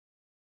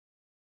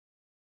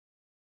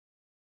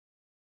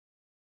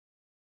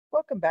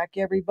welcome back,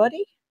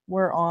 everybody.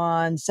 We're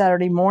on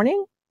Saturday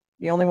morning.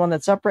 The only one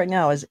that's up right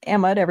now is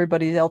Emmett.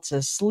 Everybody else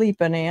is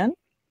sleeping in.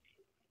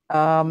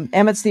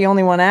 Emmett's the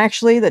only one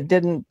actually that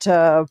didn't.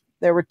 There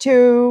were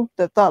two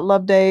that thought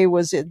Love Day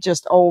was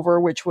just over,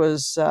 which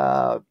was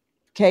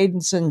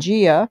Cadence and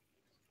Gia.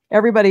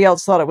 Everybody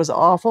else thought it was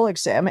awful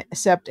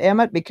except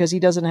Emmett, because he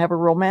doesn't have a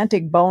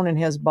romantic bone in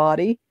his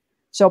body.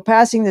 So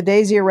passing the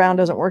daisy around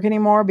doesn't work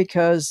anymore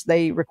because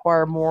they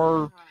require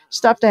more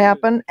stuff to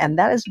happen. And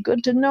that is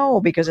good to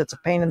know because it's a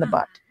pain in the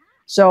butt.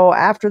 So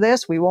after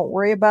this, we won't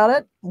worry about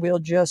it. We'll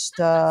just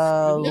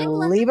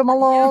leave them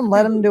alone,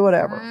 let them do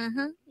whatever.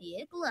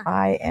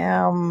 I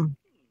am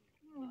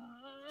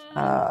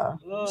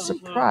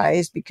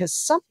surprised because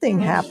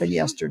something happened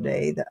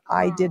yesterday that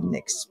I didn't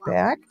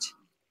expect.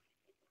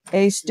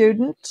 A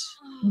student,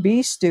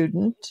 B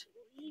student,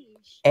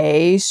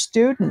 A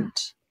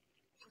student.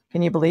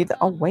 Can you believe that?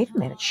 Oh, wait a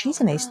minute.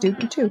 She's an A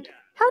student too.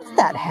 How did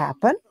that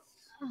happen?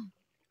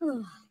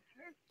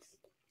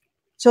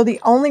 So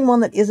the only one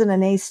that isn't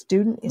an A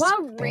student is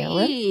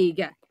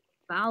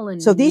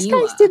Farron. So these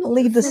guys didn't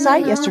leave the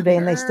site yesterday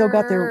and they still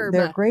got their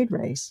grade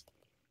raise.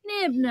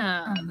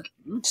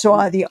 So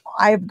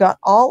I've got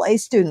all A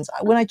students.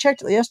 When I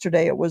checked it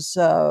yesterday, it was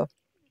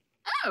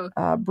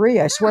Bree.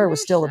 I swear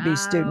was still a B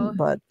student,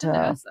 but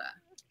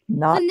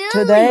not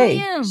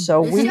today.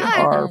 So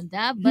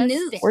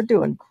we're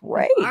doing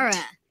great.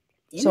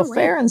 So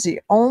Farron's the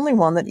only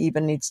one that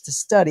even needs to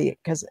study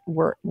because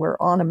we're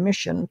on a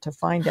mission to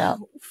find out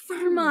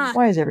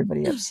why is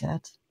everybody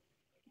upset.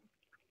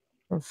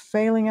 We're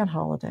failing at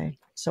holiday,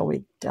 so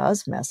it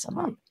does mess them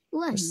up.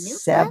 For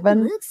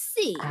 7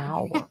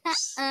 hours.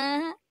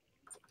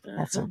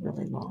 That's a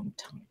really long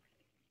time.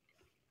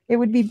 It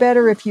would be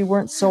better if you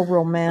weren't so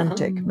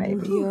romantic,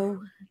 maybe.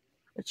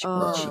 What's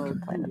she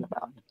complaining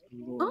about?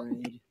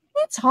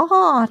 It's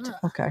hot.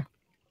 Okay.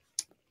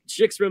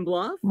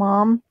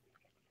 Mom,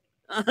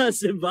 I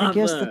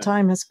guess the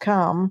time has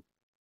come.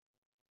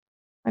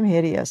 I'm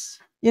hideous.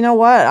 You know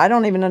what? I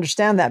don't even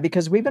understand that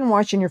because we've been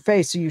watching your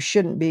face, so you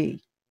shouldn't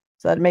be.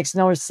 So that makes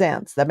no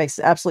sense. That makes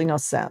absolutely no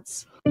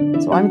sense.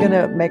 So I'm going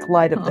to make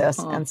light of this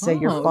and say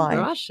you're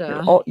fine.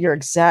 You're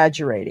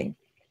exaggerating.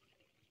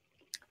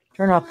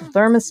 Turn off the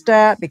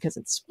thermostat because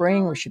it's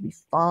spring. We should be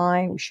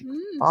fine. We should be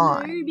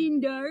fine.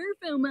 We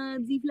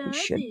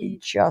should be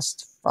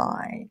just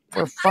fine.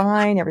 We're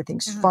fine.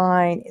 Everything's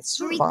fine. It's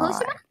fine.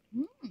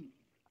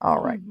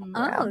 All right.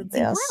 Grab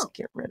this.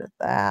 Get rid of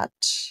that.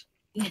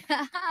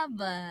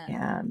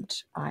 And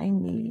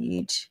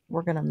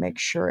we're going to make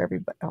sure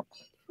everybody...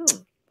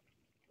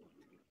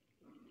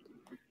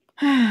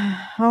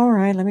 All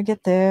right. Let me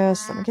get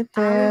this. Yeah,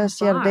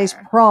 today's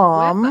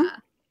prom.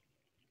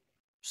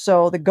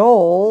 So the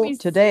goal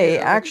today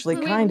actually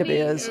kind of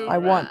is I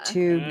want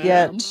to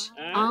get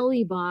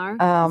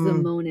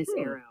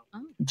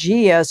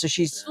Gia, so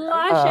she's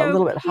a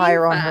little bit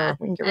higher on her.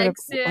 We can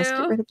let's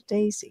get rid of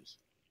Daisy.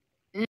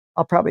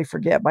 I'll probably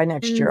forget by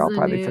next year. I'll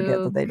probably forget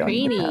that they don't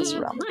need to pass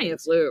around.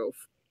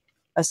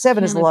 A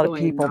 7 is a lot of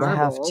people to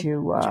have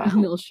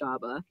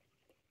to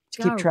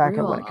keep track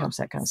of when it comes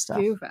to that kind of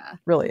stuff.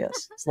 Really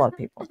is. It's a lot of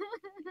people.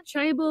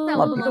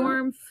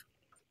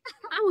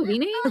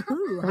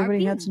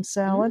 Everybody had some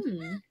salad.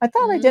 I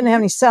thought I didn't have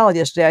any salad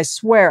yesterday. I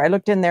swear. I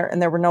looked in there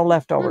and there were no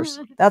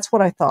leftovers. That's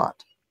what I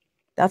thought.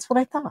 But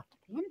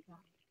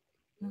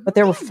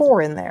there were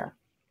 4 in there.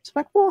 So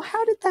I'm like, well,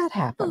 how did that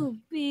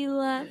happen?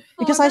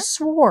 Because I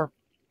swore.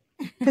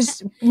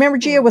 Because remember,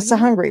 Gia was so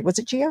hungry. Was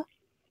it Gia?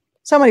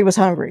 Somebody was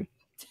hungry.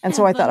 And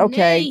so I thought,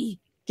 okay,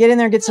 get in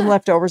there and get some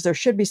leftovers. There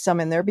should be some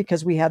in there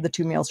because we had the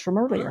 2 meals from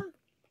earlier.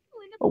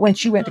 But when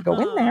she went to go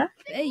in there,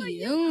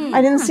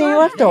 I didn't see any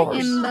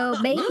leftovers.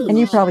 And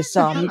you probably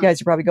saw them. You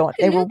guys are probably going,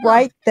 they were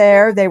right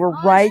there. They were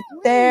right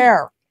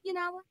there.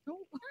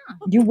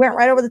 You went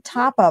right over the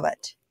top of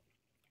it.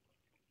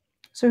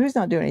 So who's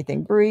not doing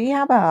anything? Bree,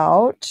 how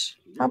about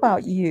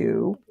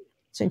you?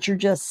 Since you're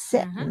just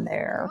sitting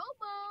there.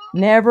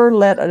 Never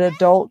let an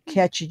adult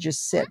catch you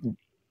just sitting.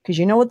 Because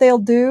you know what they'll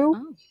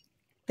do?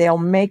 They'll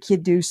make you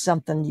do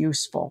something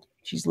useful.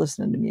 She's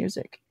listening to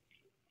music.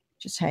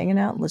 Just hanging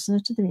out, listening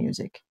to the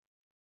music.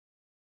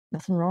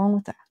 Nothing wrong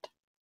with that.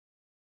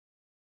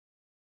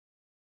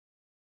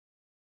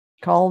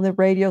 Call the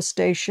radio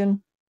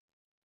station.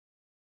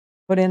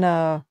 Put in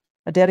a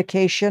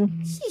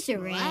dedication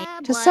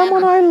to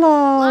someone I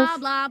love.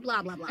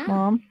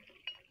 Mom,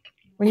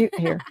 when you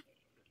here,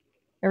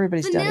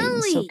 everybody's done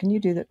eating. So can you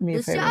do me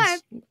a favor?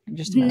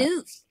 Just a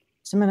minute.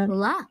 Just a minute.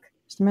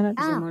 Just a minute.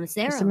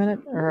 Just a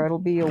minute, or it'll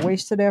be a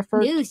wasted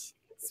effort.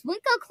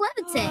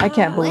 I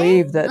can't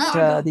believe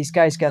that these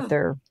guys got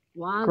their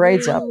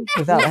grades up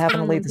without having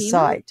to leave the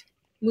site.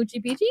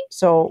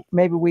 So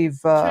maybe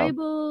we've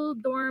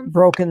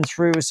broken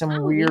through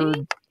some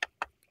weird...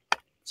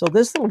 So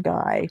this little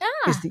guy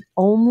is the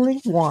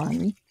only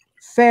one.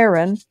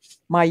 Farron,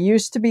 my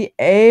used-to-be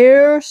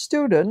A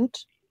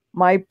student,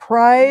 my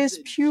prize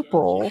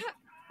pupil,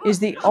 is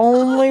the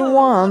only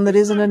one that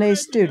isn't an A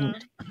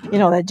student. You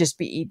know, that'd just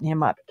be eating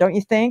him up. Don't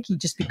you think? He'd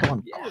just be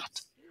going, God,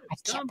 I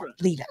can't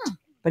believe it.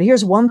 But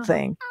here's one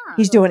thing.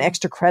 He's doing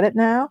extra credit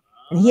now,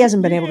 and he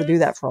hasn't been able to do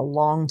that for a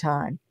long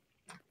time.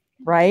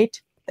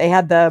 Right? They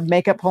had the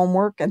makeup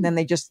homework, and then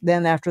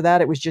after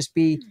that, it was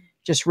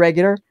just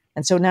regular.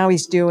 And so now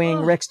he's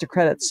doing extra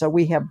credits. So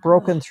we have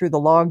broken through the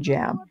log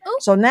jam.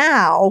 So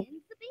now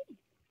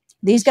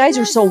these guys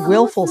are so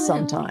willful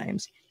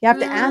sometimes. You have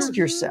to ask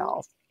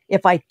yourself,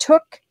 if I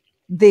took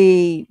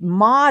the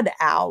mod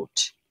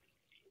out,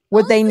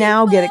 would they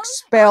now get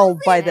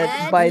expelled by the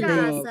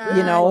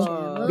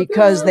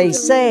because they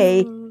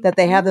say that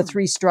they have the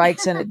 3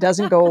 strikes and it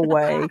doesn't go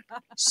away.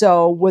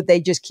 So would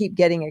they just keep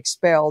getting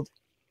expelled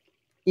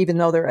even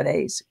though they're at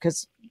A's?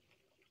 Because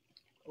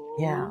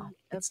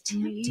it's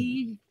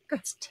tempting.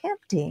 It's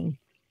tempting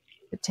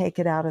to take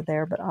it out of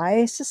there, but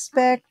I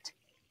suspect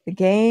the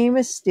game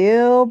is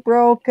still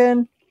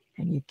broken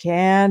and you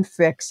can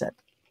fix it.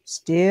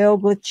 Still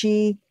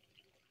glitchy.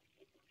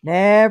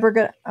 Never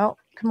gonna. Oh,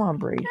 come on,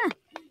 Bree.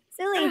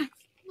 Silly.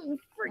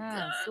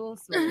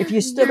 If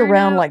you stood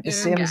around like the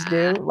Sims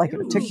do, like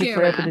it took you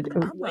forever to do.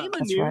 Oh,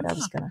 that's right. I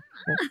was gonna.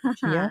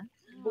 Gia,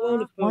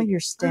 while you're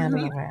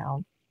standing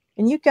around,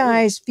 and you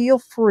guys feel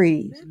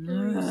free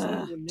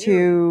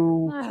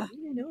to.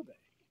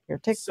 Here,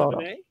 take a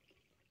photo.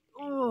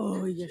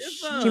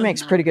 She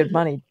makes pretty good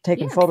money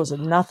taking photos of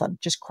nothing,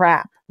 just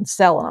crap, and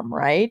selling them,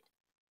 right?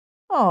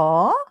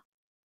 Aw.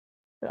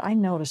 But I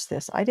noticed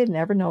this. I didn't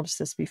ever notice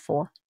this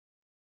before.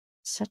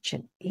 Such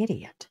an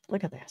idiot.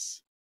 Look at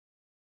this.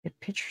 It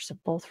pictures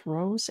of both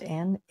Rose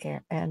and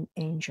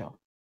Angel.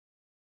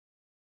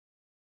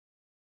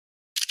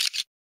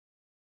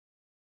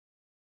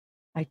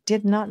 I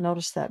did not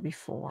notice that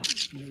before.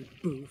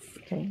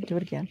 Okay, do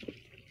it again.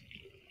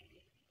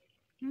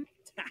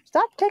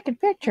 Stop taking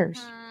pictures.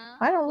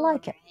 I don't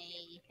like it.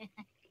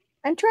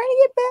 I'm trying to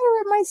get better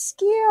at my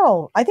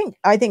skill. I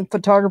think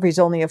photography is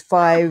only a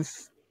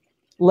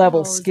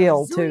 5-level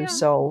skill too,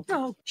 so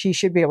she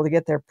should be able to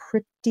get there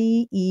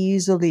pretty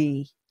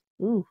easily.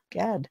 Ooh,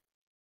 God.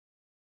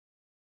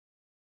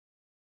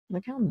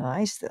 Look how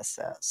nice this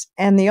is.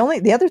 And the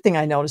other thing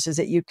I noticed is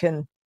that you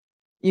can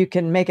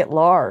make it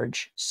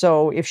large.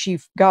 So if she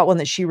got one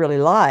that she really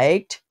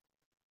liked,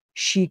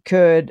 she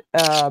could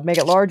make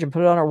it large and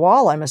put it on her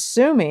wall. I'm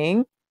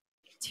assuming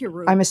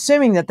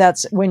that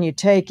that's when you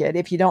take it.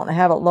 If you don't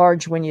have it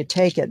large when you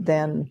take it,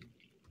 then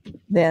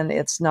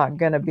it's not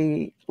going to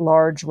be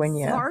large when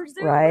you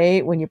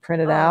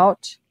print it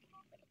out.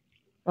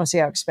 Want to see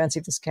how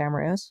expensive this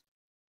camera is?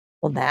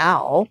 Well,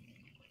 now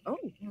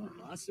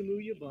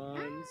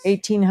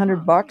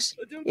 $1,800.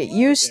 It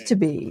used to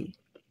be.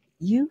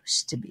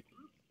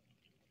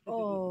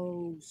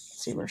 Oh,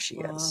 see where she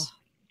is.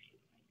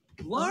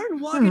 I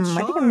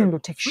think I'm gonna go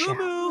take a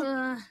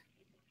shower.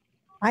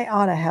 I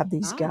ought to have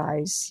these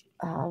guys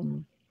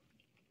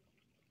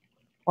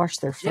wash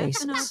their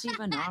faces.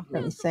 Don't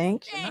you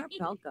think? I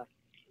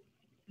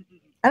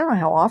don't know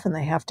how often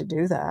they have to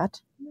do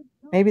that.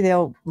 Maybe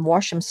they'll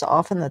wash them so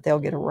often that they'll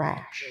get a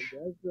rash.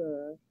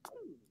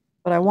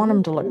 But I want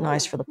them to look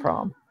nice for the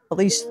prom. At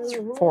least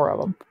 4 of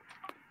them.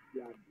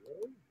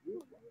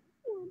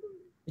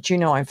 But you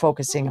know I'm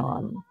focusing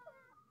on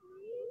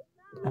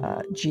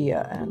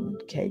Gia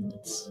and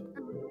Cadence.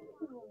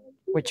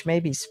 Which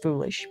maybe is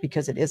foolish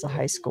because it is a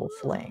high school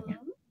fling.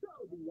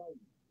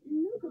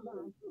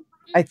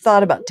 I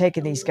thought about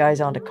taking these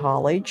guys on to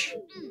college.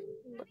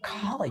 But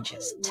college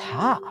is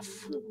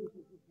tough.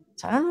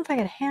 So I don't know if I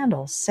could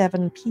handle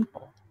 7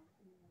 people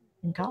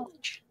in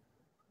college.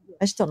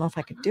 I just don't know if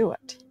I could do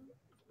it.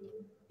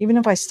 Even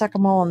if I stuck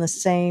them all in the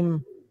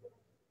same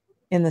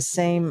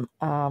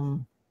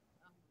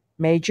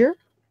major,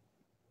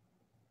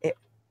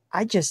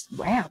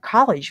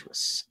 college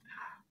was.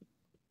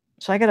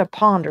 So I got to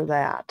ponder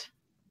that.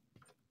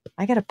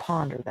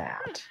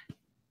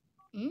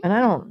 And I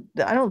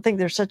don't think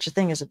there's such a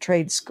thing as a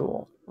trade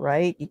school,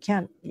 right?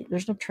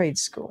 There's no trade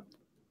school.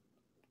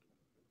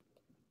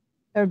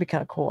 That would be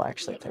kind of cool,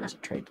 actually, if there was a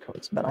trade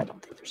course, but I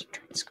don't think there's a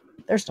trade school.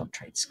 There's no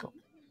trade school.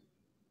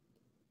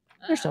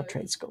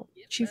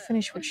 Did she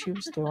finish what she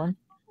was doing?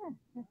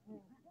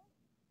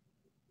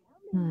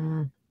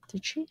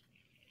 Did she?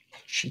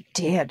 She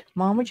did.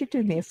 Mom, would you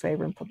do me a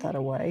favor and put that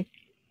away?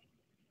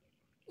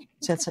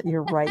 Since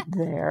you're right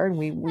there, and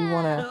we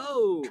want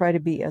to try to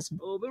be as...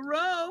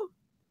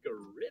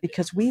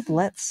 Because we've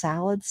let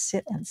salads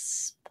sit and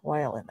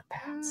spoil in the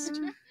past.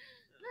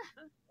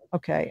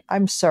 Okay,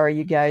 I'm sorry,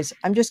 you guys.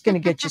 I'm just going to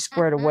get you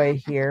squared away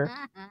here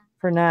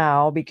for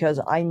now, because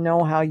I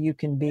know how you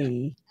can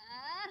be.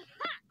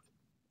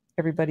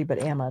 Everybody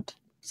but Emmett.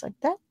 It's like,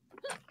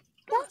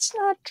 that's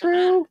not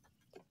true.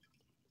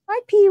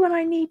 I pee when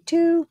I need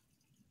to.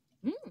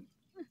 What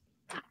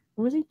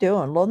was he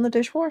doing? Loading the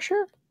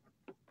dishwasher?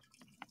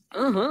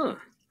 Uh-huh.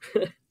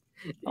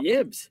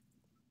 Yibs.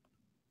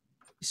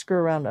 You screw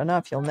around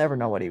enough, you'll never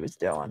know what he was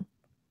doing.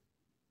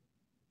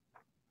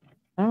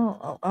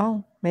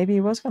 Oh, maybe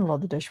he was going to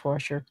load the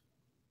dishwasher.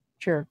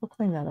 Sure, go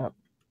clean that up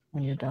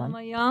when you're done.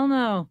 Y'all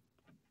know.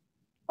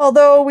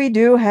 Although we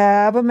do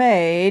have a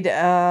maid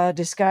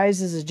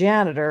disguised as a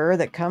janitor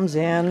that comes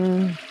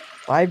in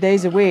 5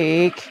 days a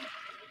week.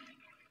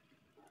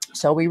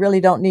 So we really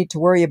don't need to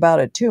worry about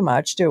it too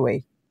much, do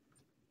we?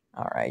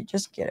 All right,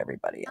 just get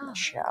everybody in the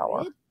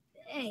shower.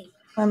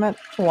 Clement,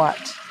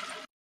 what?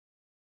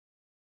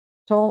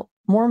 Told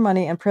more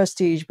money and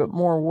prestige, but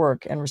more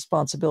work and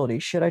responsibility.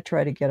 Should I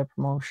try to get a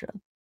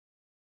promotion?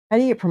 How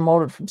do you get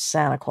promoted from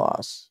Santa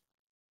Claus?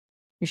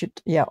 You should,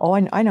 yeah. Oh,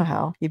 I know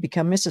how. You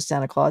become Mrs.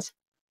 Santa Claus.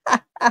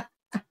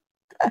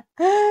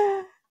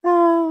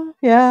 Oh,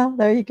 yeah,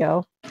 there you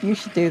go. You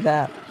should do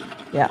that.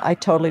 Yeah, I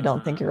totally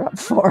don't think you're up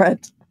for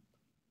it.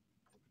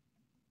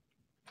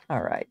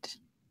 All right.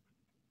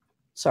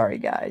 Sorry,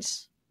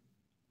 guys.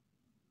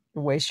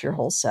 You waste your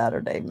whole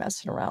Saturday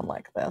messing around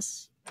like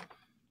this.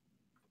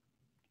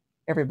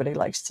 Everybody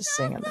likes to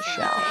sing in the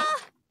shower.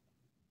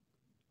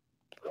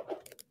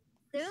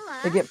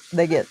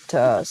 They get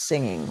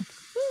singing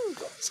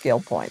skill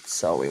points,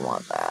 so we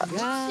want that,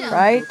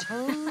 right?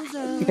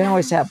 You can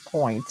always have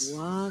points.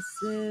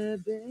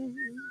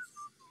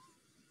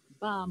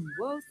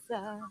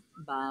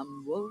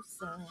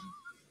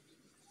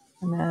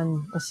 And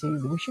then, let's see,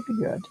 we should be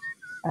good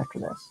after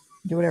this.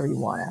 Do whatever you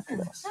want after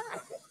this.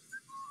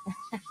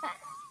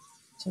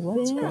 So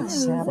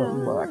let's have a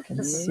look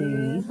and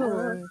see.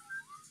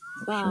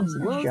 She's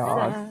a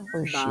jog.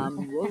 Where's she?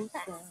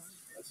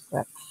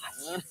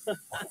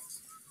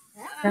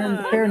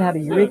 Karen had a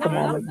eureka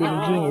moment.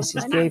 Being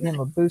geniuses gave him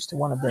a boost to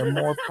one of their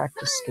more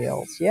practiced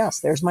skills. Yes,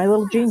 there's my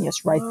little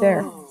genius right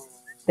there.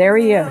 There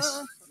he is.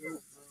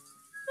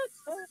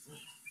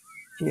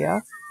 Yeah,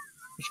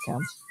 here she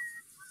comes.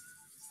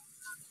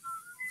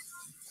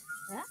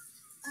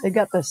 They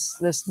got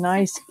this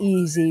nice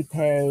easy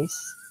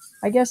pace.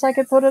 I guess I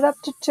could put it up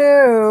to 2.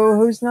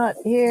 Who's not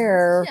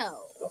here?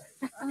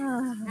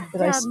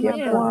 Did I skip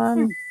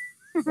one?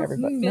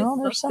 Everybody. No,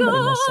 there's somebody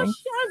missing.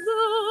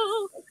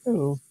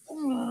 Who?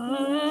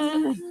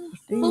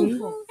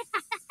 Steve.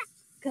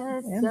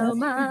 Here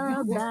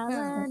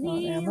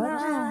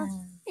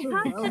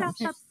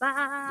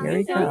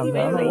he comes. I don't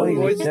know what he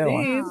was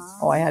doing.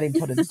 Oh, I had him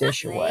put a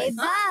dish away.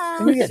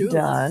 When you get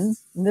done,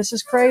 and this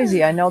is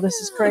crazy. I know this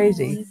is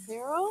crazy.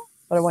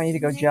 But I want you to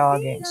go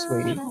jogging,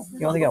 sweetie.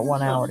 You only got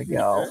 1 hour to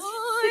go.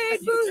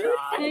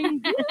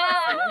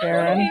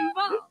 Karen?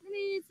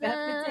 I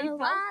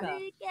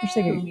was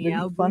thinking it'd be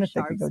fun if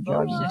they could go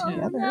jogging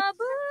together.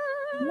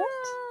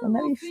 What? Wouldn't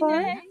that be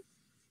fun?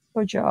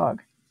 Go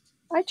jog.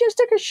 I just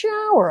took a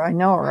shower. I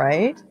know,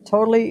 right?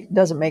 Totally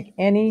doesn't make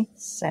any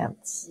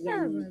sense.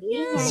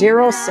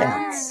 0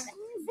 cents.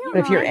 But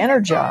if you're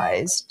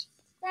energized,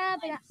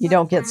 you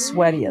don't get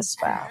sweaty as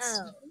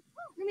fast.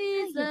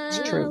 It's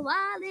true.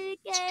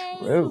 It's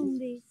true.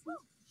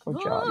 Go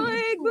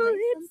jogging.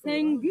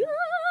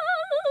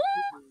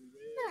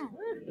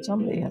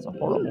 Somebody has a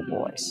horrible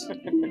voice.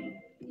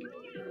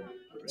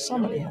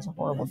 Somebody has a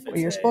horrible voice.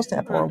 You're supposed to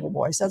have a horrible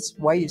voice. That's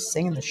why you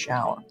sing in the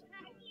shower.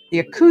 The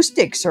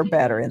acoustics are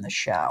better in the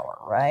shower,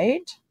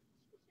 right?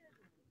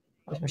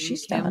 That's what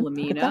she's done.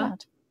 Look at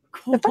that.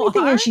 The funny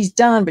thing is she's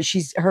done, but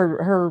she's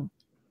her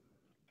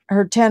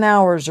 10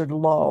 hours are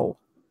low.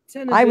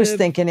 I was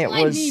thinking it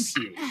was...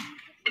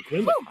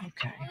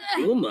 Okay.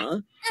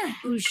 Uma,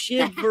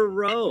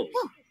 Ushivero.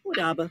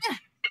 Wadaba.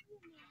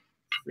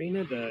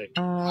 Rena the.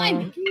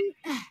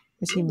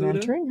 Is he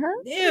mentoring her?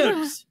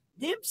 Nibs!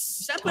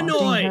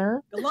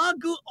 Sepanoid!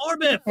 Galagu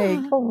Orbif! Hey,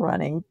 go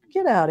running.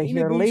 Get out of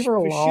here. Leave her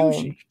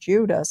alone.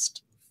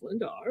 Judas.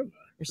 You're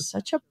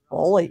such a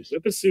bully.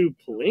 Whippasu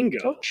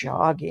Palingo. Go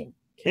jogging.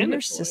 Leave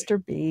your sister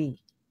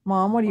be.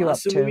 Mom, what are you up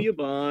to?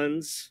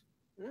 Bonds.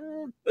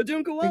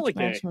 Adunka. Do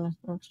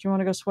you want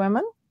to go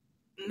swimming?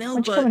 Why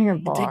don't you come in here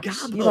and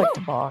box? You like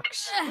to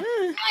box.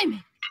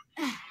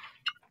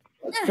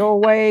 Go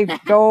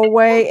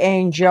away,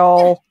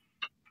 Angel.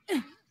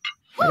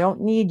 I don't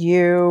need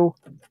you.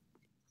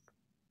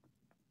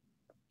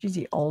 She's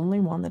the only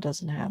one that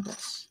doesn't have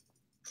this.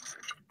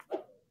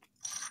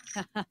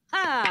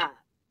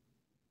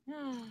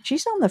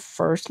 She's on the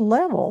first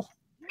level.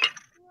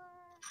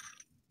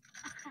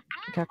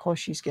 Look how close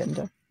she's getting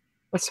to.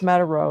 What's the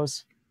matter,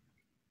 Rose?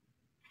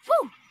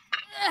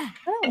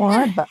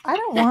 I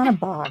don't want a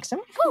box.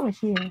 I'm over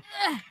here.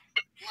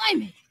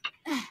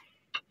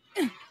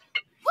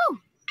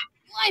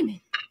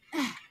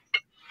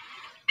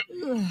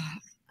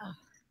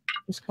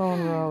 Who's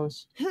calling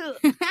Rose?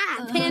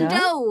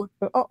 Pando.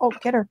 Oh,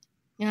 get her.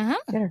 Uh-huh.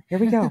 Get her. Here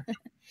we go.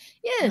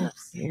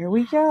 Yes. Here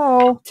we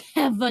go.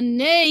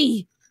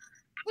 Tavanay.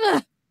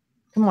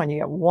 Come on,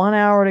 you got 1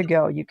 hour to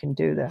go. You can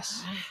do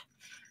this.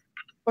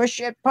 Push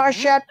it,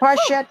 push it,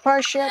 push it,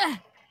 push it.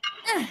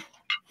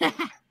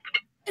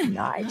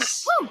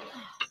 Nice.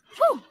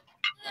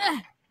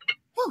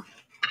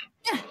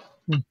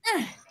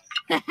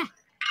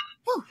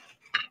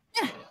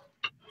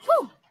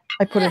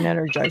 I put an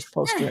energized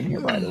poster in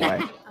here, by the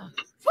way.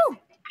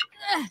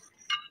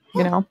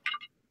 You know,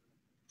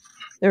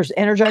 there's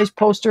energized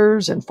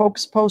posters and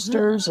focus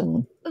posters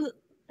and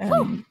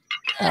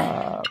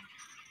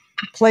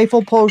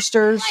playful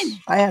posters.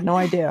 I had no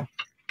idea.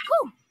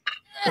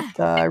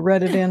 But, I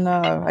read it in,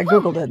 I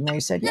Googled it, and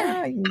they said,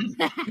 yeah, you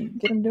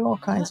get them to do all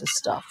kinds of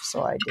stuff.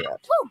 So I did.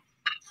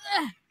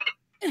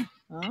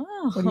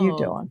 Oh, What are you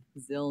doing?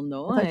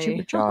 I thought you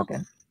were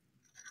jogging.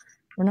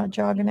 We're not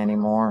jogging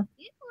anymore?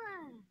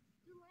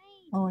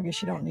 Oh, I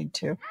guess you don't need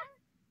to.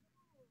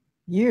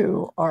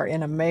 You are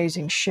in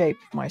amazing shape,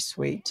 my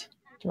sweet.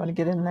 Do you want to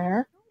get in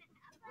there?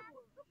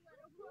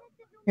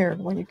 Here,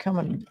 when you come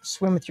and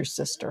swim with your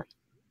sister.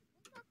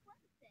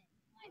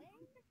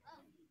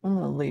 I'm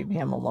going to leave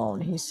him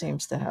alone. He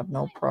seems to have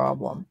no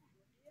problem.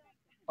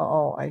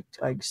 Oh, I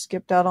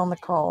skipped out on the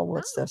call.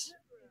 What's this?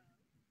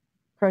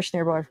 Crush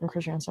nearby from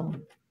crushing on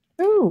someone.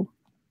 Ooh.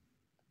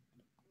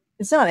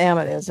 It's not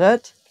Emmett, is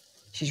it?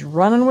 She's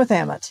running with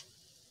Emmett.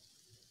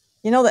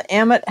 You know that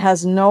Emmett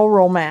has no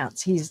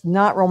romance. He's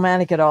not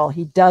romantic at all.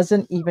 He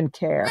doesn't even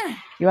care.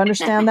 You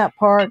understand that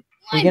part?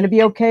 Are you going to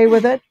be okay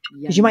with it?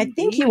 Because you might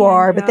think you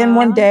are, but then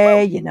one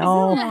day, you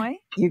know,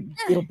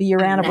 it'll be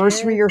your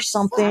anniversary or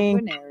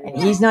something,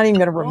 and he's not even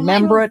going to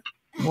remember it.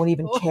 He won't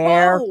even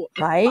care,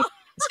 right?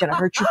 It's going to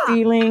hurt your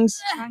feelings.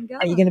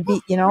 Are you going to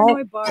be, you know,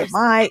 it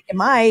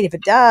might. If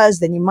it does,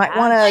 then you might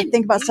want to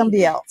think about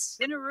somebody else.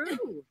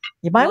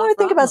 You might want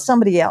to think about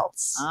somebody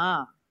else.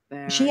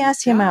 She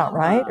asked him out,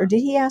 right? Or did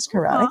he ask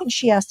her out? I think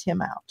she asked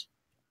him out.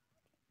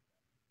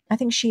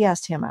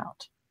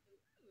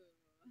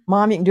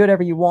 Mom, you can do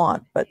whatever you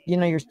want, but, you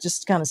know, you're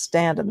just kind of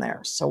standing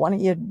there. So why don't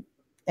you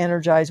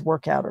energize,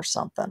 workout or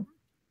something?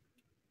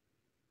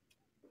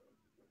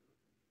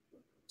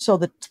 So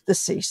let's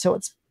see. So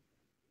it's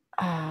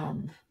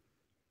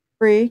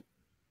free.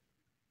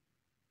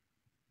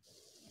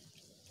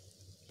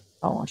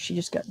 Oh, she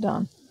just got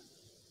done.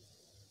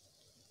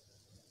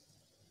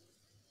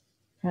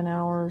 10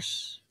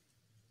 hours.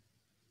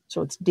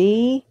 So it's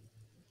D.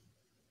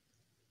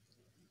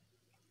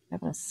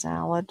 Having a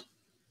salad.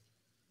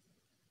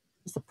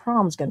 Because the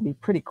prom's going to be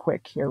pretty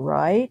quick here,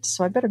 right?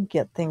 So I better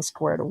get things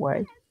squared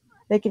away.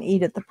 They can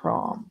eat at the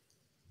prom.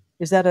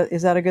 Is that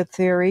a good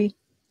theory?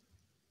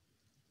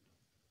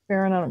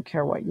 Farron, I don't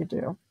care what you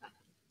do.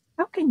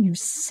 How can you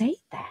say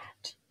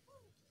that?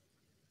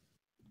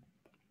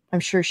 I'm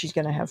sure she's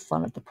going to have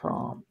fun at the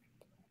prom.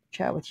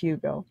 Chat with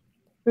Hugo.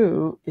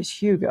 Who is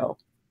Hugo?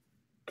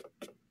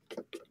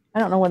 I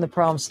don't know when the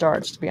prom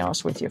starts, to be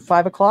honest with you.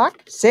 5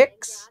 o'clock?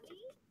 6?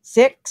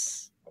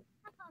 6?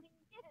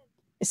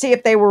 See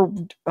if they were...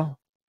 Oh.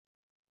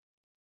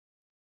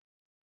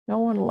 No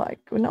one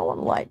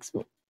likes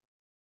me.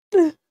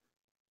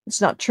 It's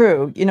not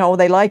true. You know,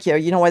 they like you.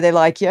 You know why they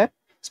like you?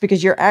 It's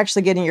because you're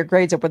actually getting your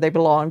grades up where they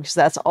belong, because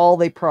that's all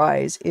they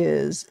prize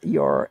is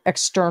your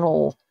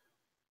external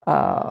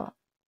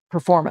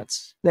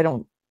performance. They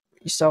don't...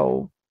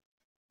 So...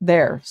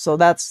 There, so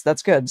that's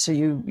good. So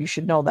you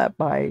should know that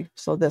by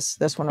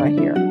this one right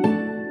here.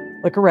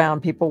 Look around.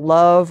 People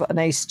love an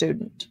A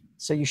student,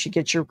 so you should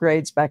get your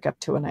grades back up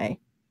to an A.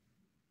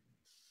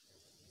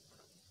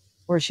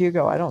 Where's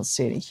Hugo? I don't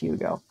see any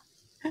Hugo.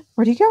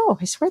 Where'd he go?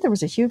 I swear there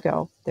was a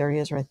Hugo. There he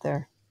is, right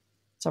there.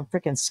 Some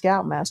freaking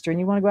scoutmaster, and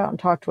you want to go out and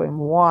talk to him?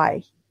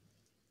 Why?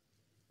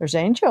 There's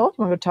Angel.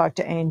 You want to go talk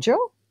to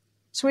Angel,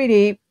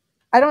 sweetie?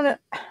 I don't know.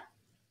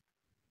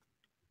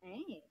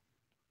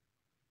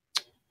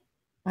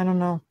 I don't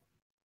know.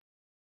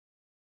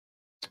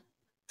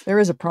 There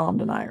is a prom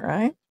tonight,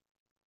 right?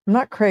 I'm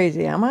not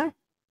crazy, am I?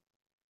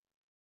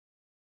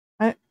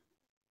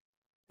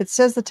 It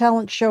says the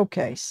talent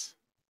showcase.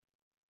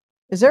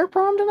 Is there a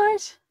prom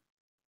tonight?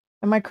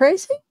 Am I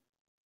crazy?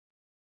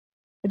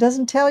 It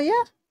doesn't tell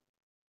you?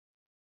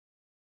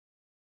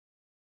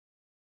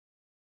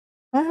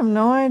 I have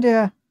no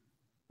idea.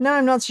 No,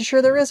 I'm not so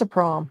sure there is a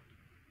prom.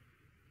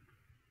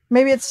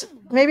 Maybe it's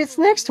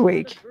next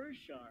week.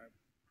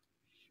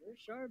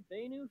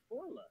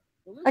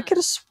 I could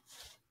have...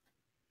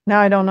 Now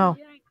I don't know.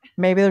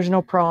 Maybe there's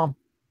no prom.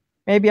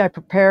 Maybe I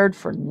prepared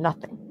for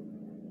nothing.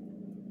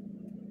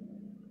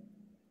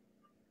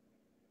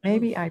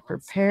 Maybe I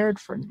prepared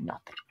for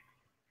nothing.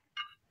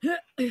 Look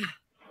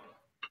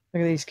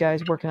at these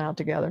guys working out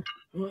together.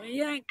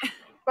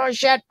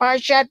 Push it,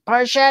 push it,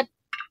 push it.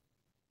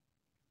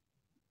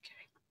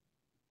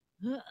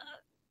 Okay.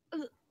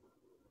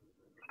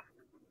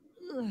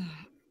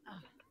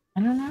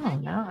 I don't know.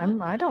 No,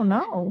 I don't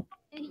know.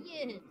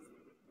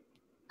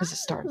 Does it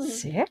start at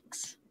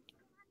 6?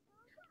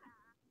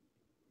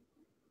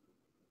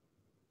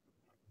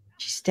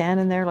 She's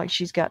standing there like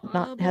she's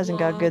hasn't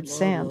got good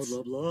sense.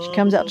 She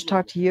comes out to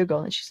talk to Hugo,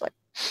 and she's like,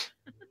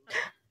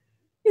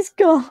 he's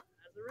gone.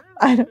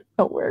 I don't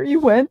know where he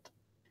went.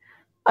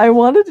 I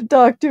wanted to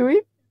talk to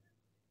him.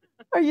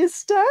 Are you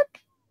stuck?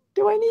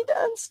 Do I need to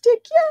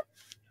unstick you?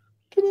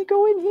 Can you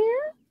go in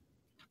here?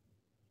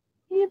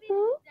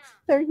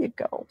 There you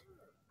go.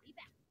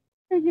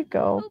 There you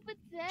go.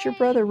 It's your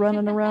brother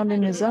running around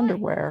in his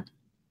underwear.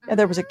 Yeah,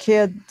 there was a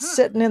kid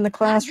sitting in the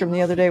classroom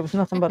the other day with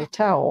nothing but a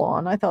towel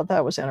on. I thought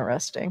that was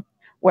interesting.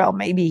 Well,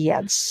 maybe he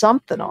had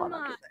something on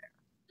under there,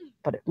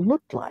 but it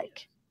looked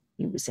like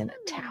he was in a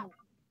towel.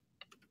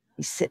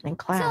 He's sitting in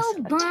class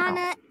in a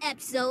towel.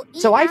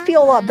 So I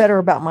feel a lot better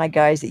about my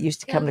guys that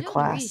used to come to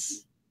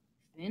class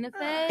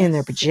in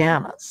their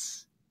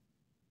pajamas,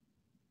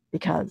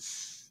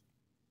 because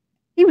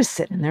he was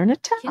sitting there in a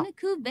towel.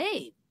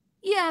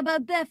 Yeah,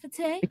 but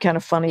Be kind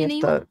of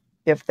funny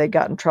if they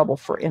got in trouble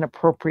for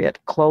inappropriate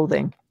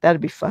clothing.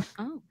 That'd be fun.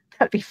 Oh.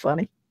 That'd be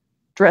funny.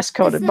 Dress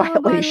code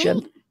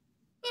violation.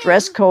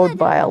 Dress code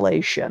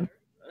violation.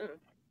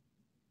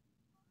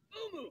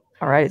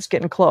 All right, it's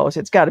getting close.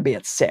 It's got to be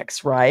at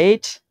 6,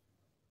 right?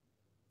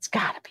 It's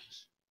got to be.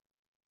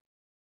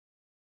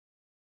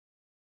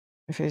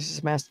 My face is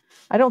a mess.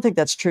 I don't think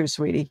that's true,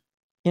 sweetie.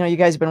 You know, you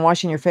guys have been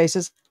washing your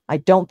faces. I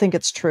don't think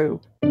it's true.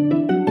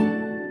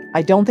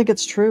 I don't think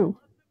it's true.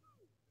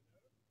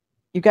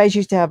 You guys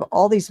used to have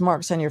all these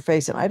marks on your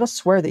face, and I just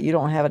swear that you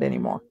don't have it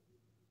anymore.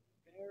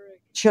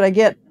 Should I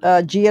get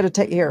Gia to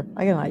take... Here,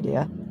 I got an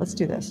idea. Let's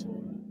do this.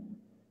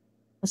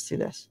 Let's do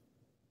this.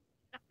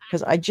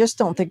 Because I just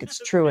don't think it's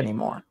true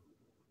anymore.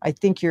 I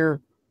think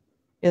I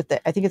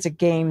think it's a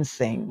game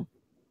thing.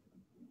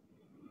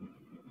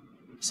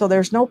 So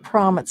there's no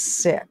prom at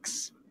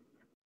 6.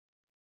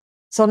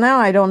 So now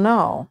I don't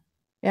know.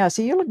 Yeah,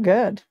 see, you look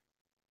good.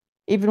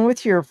 Even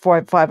with your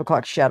 5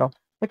 o'clock shadow.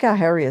 Look how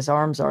hairy his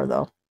arms are,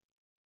 though.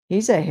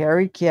 He's a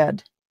hairy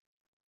kid.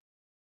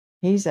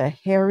 He's a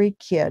hairy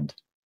kid.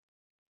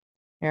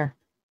 Here.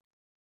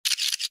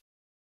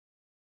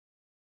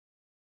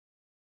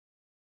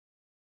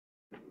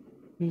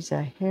 He's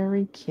a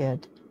hairy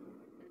kid.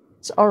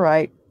 It's all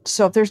right.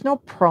 So if there's no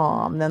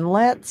prom, then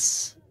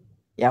let's...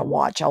 Yeah,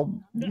 watch. I'll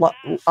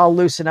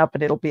loosen up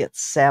and it'll be at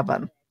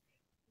 7.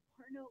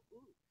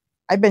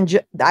 I've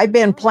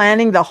been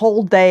planning the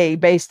whole day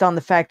based on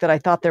the fact that I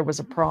thought there was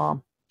a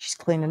prom. She's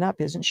cleaning up,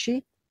 isn't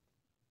she?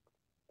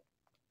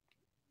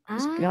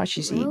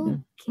 She's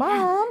eating.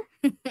 Mom,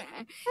 I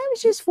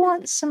was just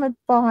wanting some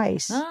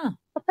advice. About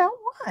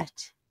what? I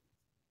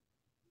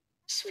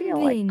just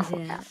feel like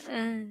crap.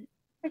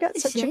 I got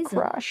such a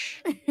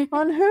crush.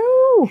 On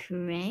who?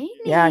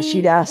 Yeah,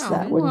 she'd ask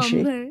that, wouldn't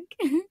she?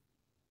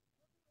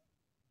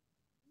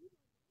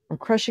 I'm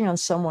crushing on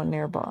someone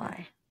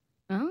nearby.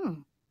 Oh.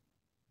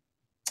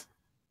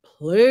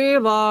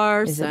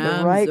 Is it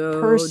the right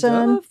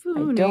person?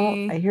 I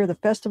don't. I hear the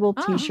festival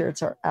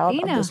t-shirts are out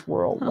of this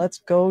world. Let's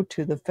go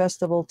to the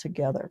festival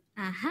together.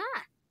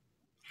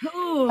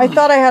 I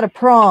thought I had a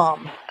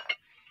prom.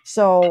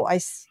 So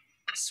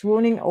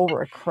swooning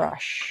over a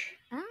crush.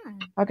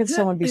 How can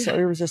someone be so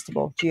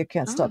irresistible? Gia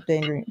can't stop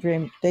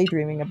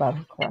daydreaming about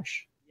her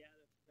crush.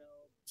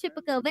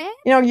 Typical there.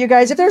 You know, you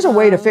guys, if there's a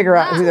way to figure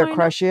out who their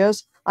crush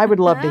is, I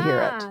would love to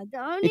hear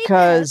it.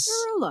 Because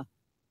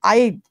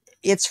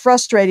it's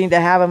frustrating to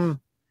have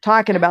them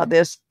talking about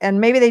this. And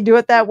maybe they do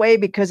it that way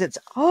because it's,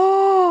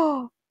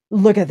 oh,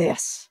 look at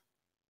this.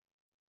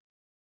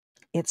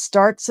 It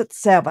starts at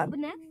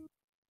 7.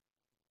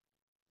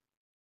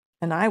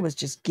 And I was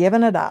just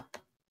giving it up.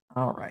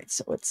 All right.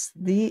 So it's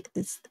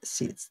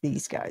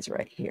these guys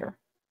right here.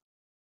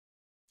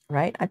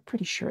 Right? I'm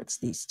pretty sure it's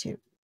these two.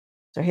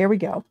 So here we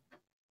go.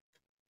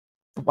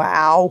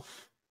 Wow.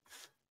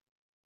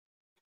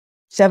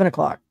 7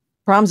 o'clock.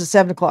 Prom's at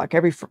 7 o'clock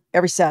every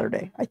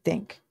Saturday, I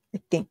think.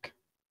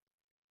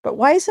 But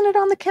why isn't it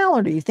on the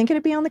calendar? You think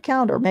it'd be on the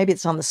calendar? Maybe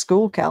it's on the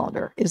school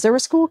calendar. Is there a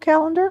school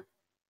calendar?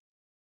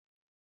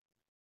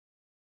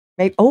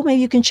 Maybe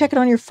you can check it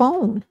on your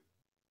phone.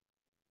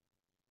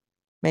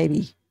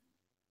 Maybe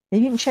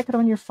you can check it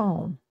on your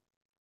phone.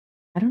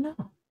 I don't know.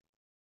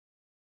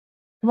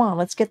 Come on,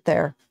 let's get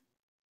there.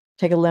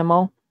 Take a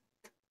limo.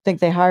 Think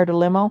they hired a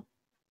limo?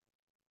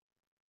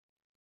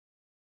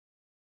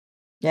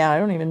 Yeah, I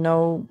don't even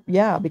know.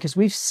 Yeah, because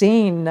we've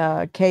seen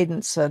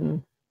Cadence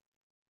and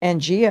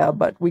Gia,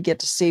 but we get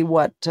to see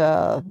what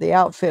the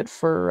outfit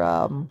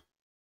for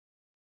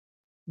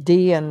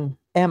Dee and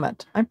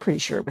Emmett. I'm pretty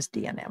sure it was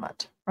Dee and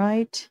Emmett,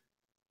 right?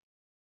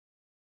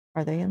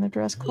 Are they in the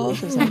dress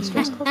clothes? Is that his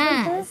dress clothes right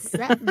there? Is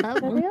that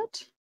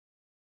it?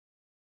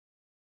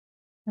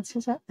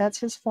 That's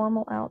his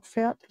formal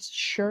outfit. His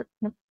shirt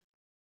and a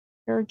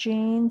pair of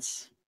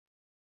jeans.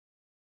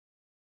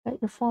 Is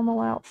that your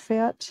formal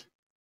outfit?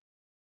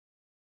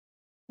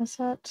 Is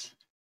that?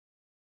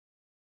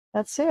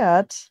 That's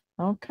it.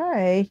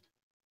 Okay.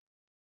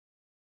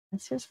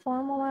 That's his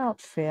formal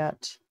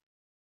outfit.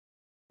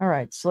 All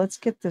right, so let's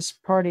get this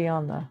party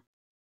on the...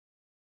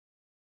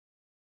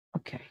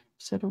 Okay,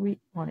 so do we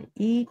want to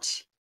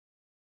eat?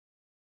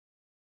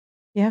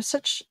 You have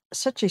such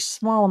a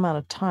small amount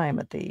of time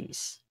at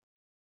these.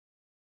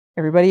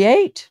 Everybody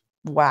ate.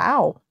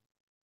 Wow.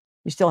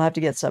 You still have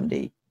to get something to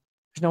eat.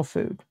 There's no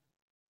food.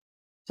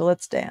 So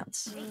let's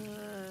dance.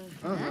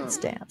 Let's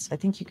dance. I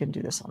think you can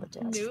do this on the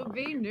dance floor.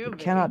 You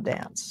cannot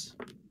dance.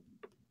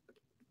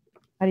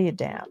 How do you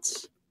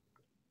dance?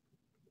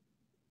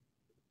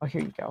 Oh,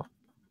 here you go.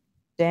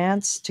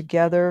 Dance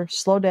together,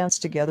 slow dance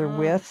together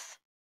with...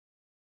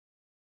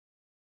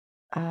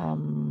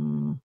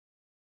 Huh?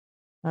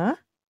 How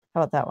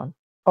about that one?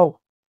 Oh,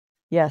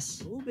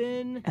 yes.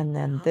 And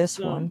then this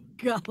one.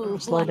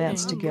 Slow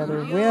dance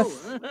together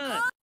with...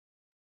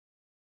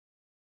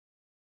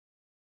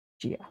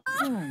 Gia.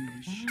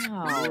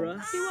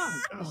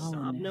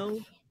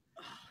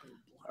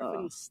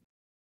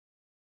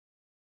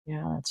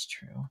 Yeah, that's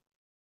true.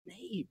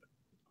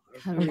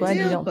 I'm glad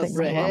you don't think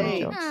my mama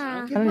jokes.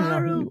 I don't even know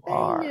who you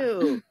are.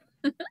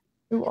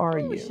 Who are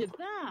you?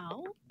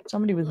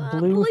 Somebody with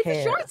blue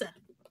hair.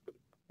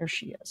 There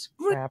she is.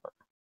 Grab her.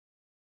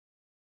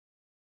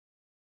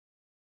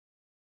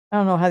 I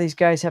don't know how these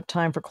guys have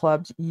time for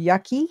clubs.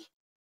 Yucky?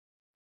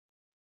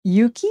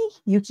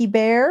 Yuki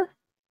Bear?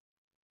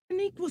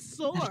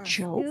 Not a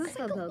joke.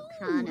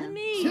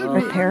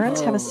 Our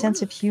parents have a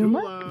sense of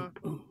humor?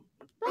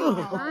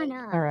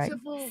 All right.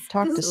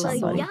 Talk to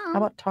somebody. How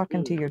about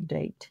talking to your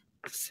date?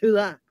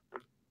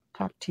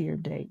 Talk to your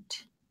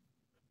date.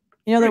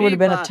 You know, there would have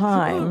been a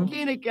time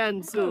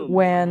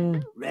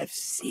when...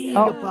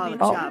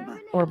 Oh,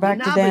 we're back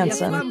to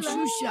dancing.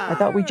 I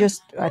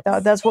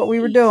thought that's what we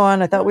were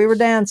doing. I thought we were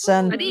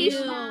dancing.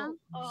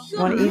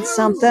 Want to eat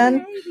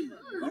something?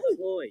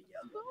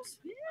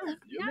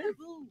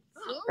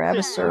 Grab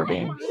a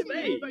serving.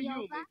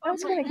 I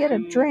was going to get a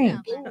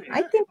drink.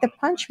 I think the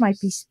punch might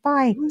be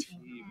spiked.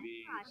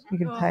 You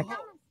can pack.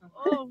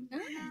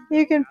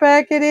 You can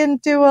pack it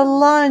into a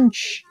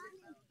lunch.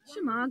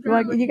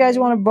 You guys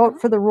want to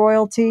vote for the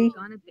royalty?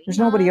 There's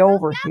nobody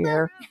over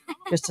here.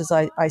 Just as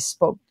I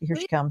spoke. Here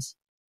she comes.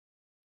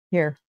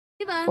 Here.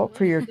 Vote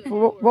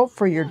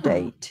for your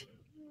date.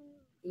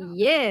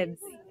 Yes.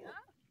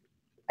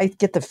 I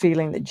get the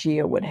feeling that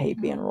Gia would hate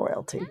being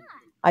royalty.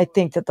 I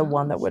think that the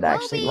one that would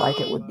actually like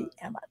it would be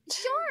Emmett.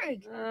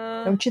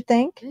 Don't you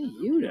think?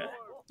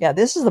 Yeah,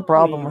 this is the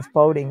problem with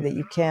voting, that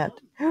you can't.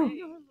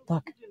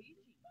 Look. Can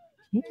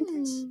you do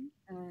this?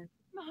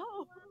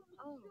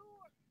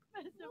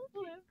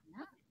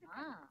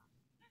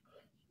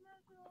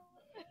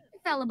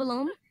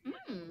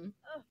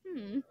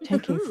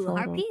 Take a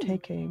photo.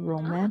 Take a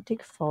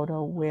romantic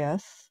photo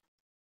with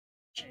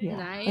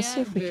Gia. Let's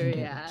see if we can do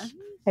this.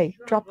 Hey,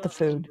 drop the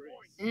food.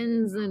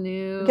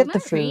 Get the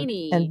food.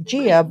 And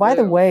Gia, by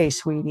the way,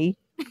 sweetie,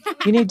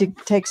 you need to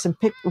take some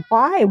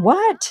Why?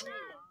 What?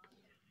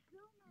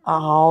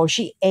 Oh,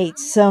 she ate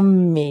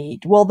some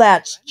meat. Well,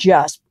 that's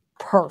just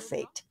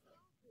perfect.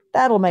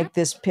 That'll make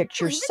this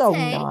picture so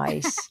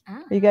nice.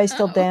 Are you guys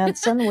still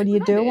dancing? What are you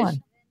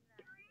doing?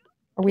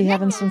 Are we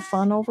having some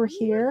fun over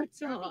here?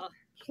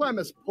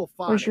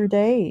 Where's your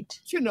date?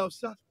 He's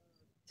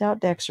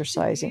out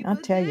exercising. I'll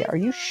tell you. Are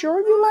you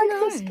sure you like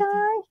this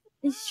guy?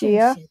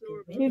 Gia,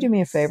 can you do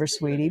me a favor,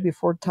 sweetie,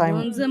 before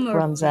time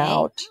runs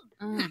out?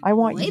 I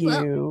want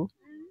you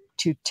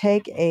to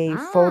take a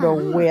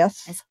photo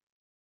with...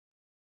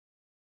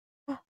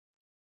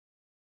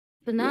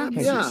 Okay.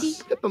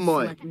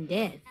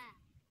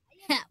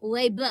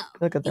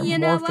 Look at them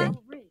morphing.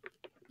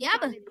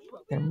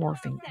 They're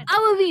morphing.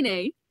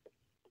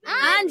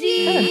 Kind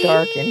of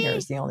dark in here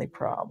is the only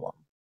problem.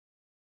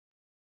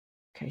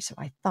 Okay, so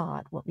I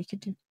thought what we could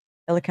do...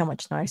 Look how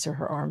much nicer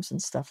her arms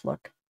and stuff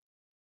look.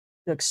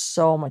 It looks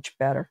so much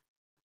better.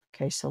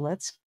 Okay, so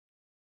let's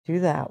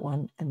do that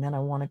one. And then I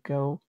want to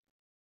go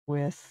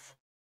with...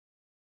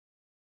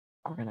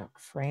 We're going to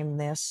frame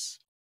this.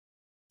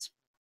 Let's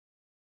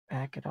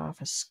back it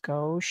off a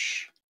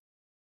skosh.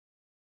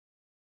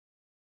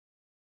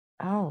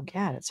 Oh,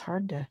 God, it's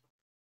hard to...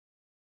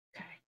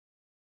 Okay.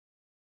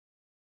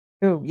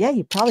 Oh, yeah,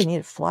 you probably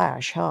need a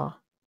flash, huh?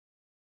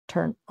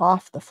 Turn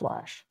off the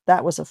flash.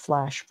 That was a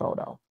flash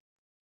photo.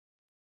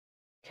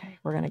 Okay,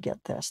 we're going to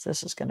get this.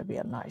 This is going to be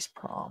a nice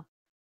prom.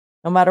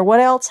 No matter what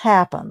else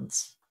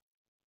happens,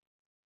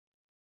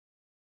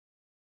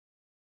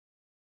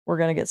 we're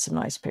going to get some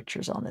nice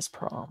pictures on this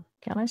prom.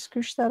 Can I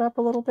scoosh that up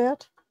a little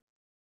bit?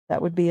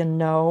 That would be a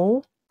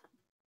no.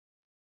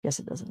 Guess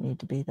it doesn't need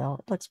to be, though.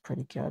 It looks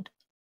pretty good.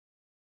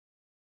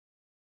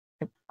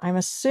 I'm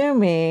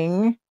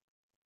assuming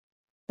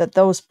that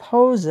those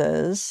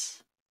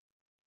poses...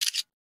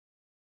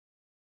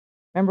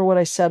 Remember what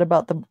I said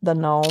about the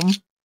gnome?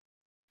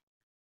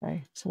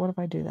 Okay, so what if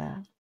I do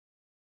that?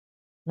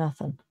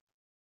 Nothing.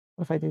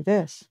 What if I do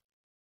this?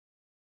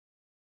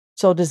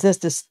 So does this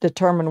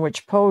determine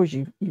which pose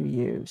you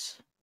use?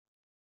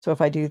 So if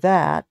I do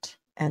that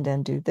and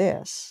then do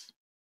this.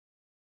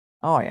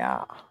 Oh,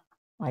 yeah.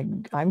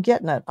 I'm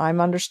getting it. I'm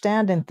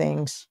understanding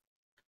things.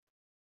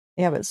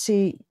 Yeah, but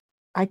see,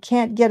 I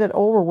can't get it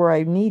over where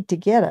I need to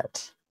get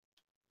it.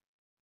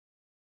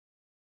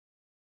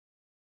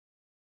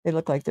 They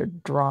look like they're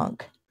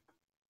drunk.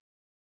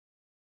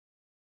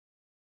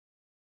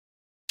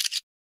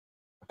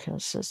 Okay,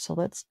 so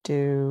let's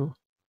do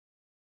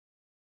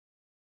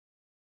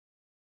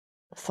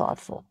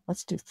thoughtful.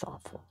 Let's do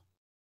thoughtful.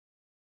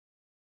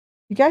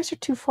 You guys are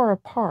too far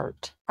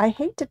apart. I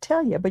hate to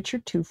tell you, but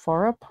you're too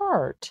far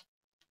apart.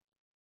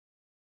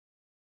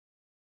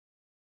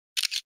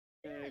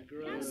 Okay,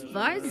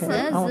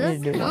 I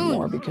want you to do one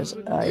more because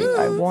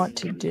I want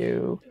to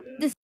do...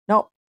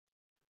 No.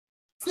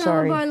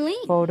 Sorry.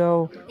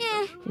 Photo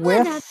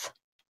with...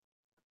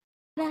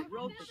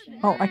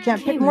 Oh, I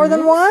can't pick more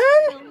than one?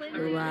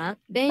 I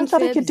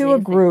thought I could do a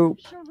group.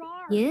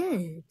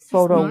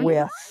 Photo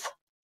with.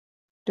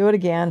 Do it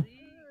again.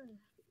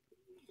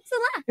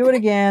 Do it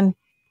again.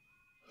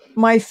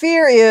 My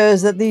fear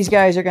is that these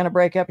guys are going to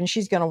break up and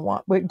she's going to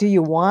want... Wait, do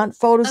you want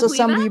photos of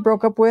somebody you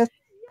broke up with?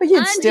 But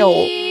you'd still...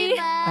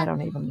 I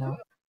don't even know.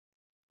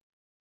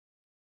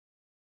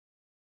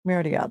 We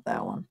already got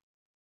that one.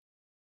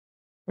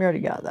 We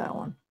already got that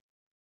one.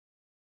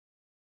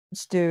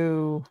 Let's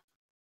do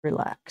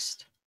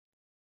relaxed.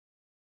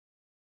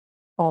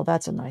 Oh,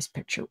 that's a nice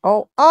picture.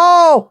 Oh,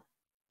 oh,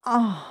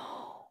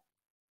 oh.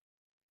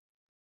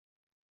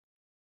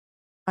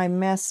 I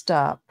messed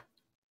up.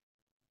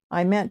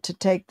 I meant to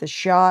take the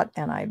shot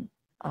and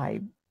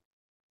I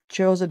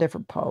chose a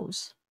different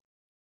pose.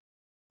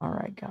 All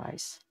right,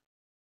 guys.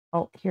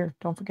 Oh, here,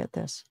 don't forget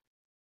this.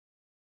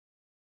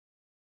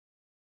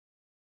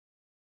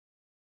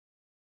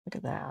 Look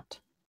at that.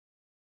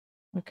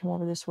 I'm going to come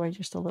over this way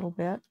just a little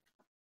bit.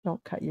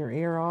 Don't cut your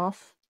ear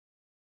off.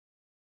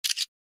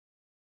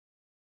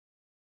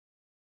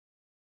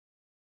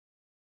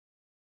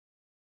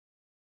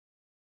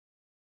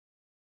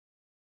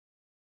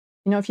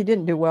 You know, if you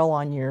didn't do well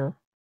on your,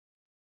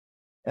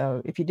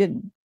 if you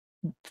didn't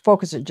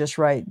focus it just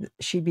right,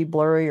 she'd be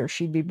blurry or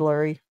she'd be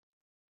blurry.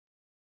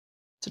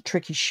 It's a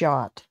tricky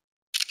shot.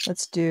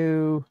 Let's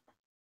do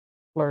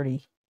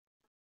flirty.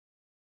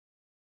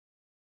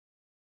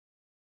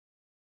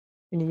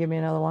 Can you give me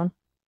another one?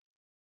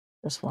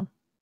 This one.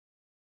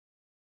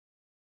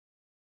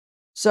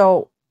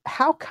 So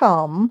how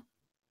come?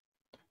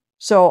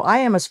 So I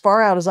am as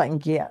far out as I can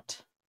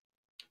get.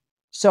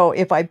 So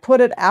if I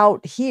put it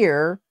out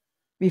here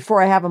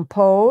before I have them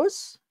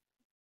pose,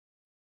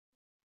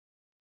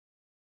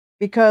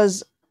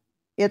 because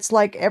it's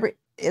like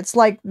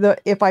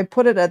if I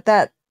put it at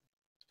that,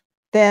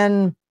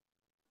 then,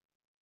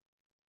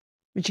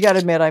 but you got to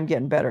admit I'm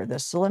getting better at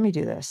this. So let me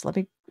do this. Let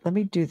me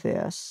do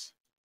this,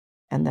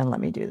 and then let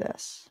me do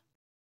this.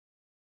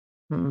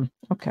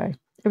 Okay.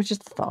 It was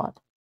just a thought.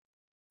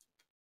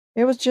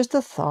 It was just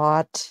a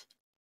thought.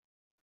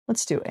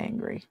 Let's do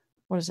angry.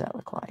 What does that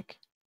look like?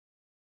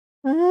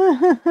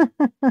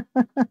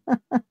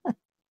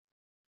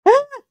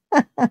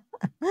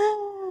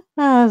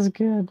 That's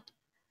good.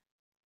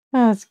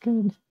 That's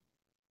good.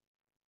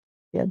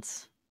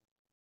 Kids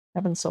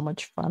having so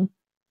much fun.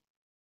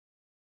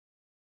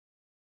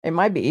 It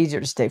might be easier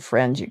to stay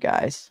friends, you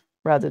guys,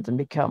 rather than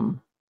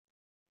become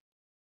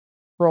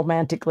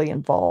romantically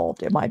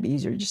involved. It might be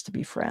easier just to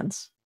be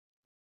friends.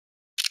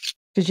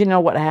 Because you know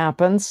what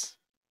happens?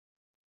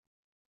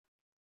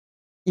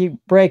 You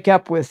break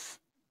up with,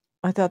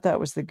 I thought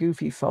that was the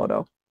goofy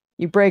photo.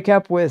 You break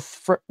up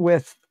with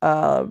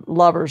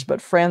lovers,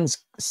 but friends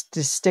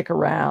stick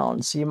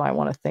around. So you might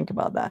want to think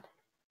about that.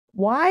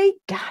 Why?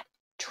 God,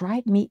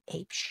 drive me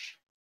apeshit.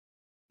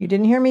 You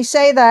didn't hear me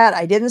say that.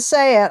 I didn't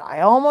say it.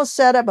 I almost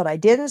said it, but I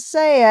didn't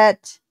say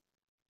it.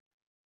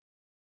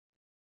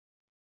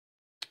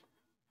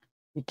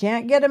 You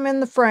can't get them in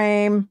the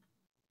frame.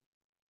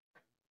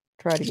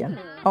 Try it again.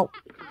 Oh,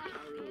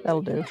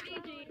 that'll do.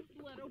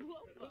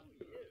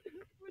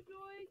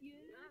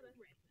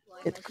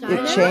 It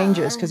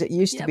changes because it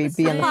used to be in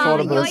the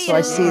photo booth, so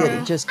I see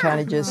that it just kind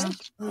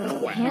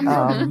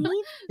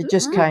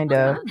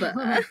of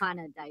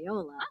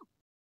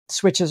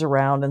switches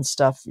around and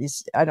stuff.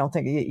 I don't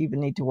think you even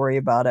need to worry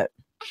about it.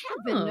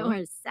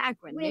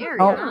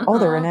 Oh,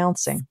 they're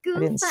announcing. I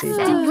didn't see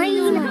that.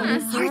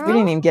 We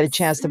didn't even get a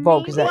chance to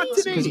vote because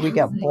we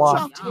got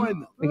blocked.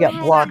 We got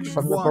blocked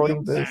from the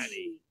voting booth.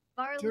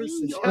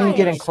 When you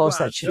get in close,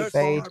 that should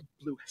fade.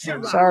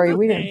 Sorry,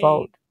 we didn't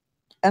vote.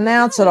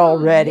 Announce it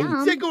already.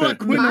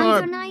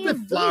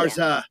 The flowers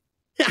are.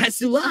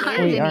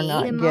 We are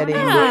not getting.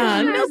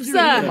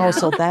 Oh,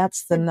 so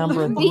that's the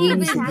number of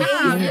views that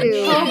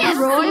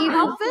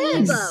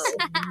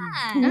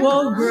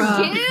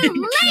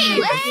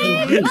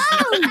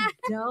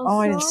Oh,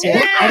 I didn't see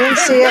it. I didn't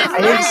see it.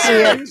 I didn't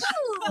see it.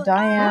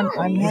 Diane,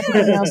 I'm happy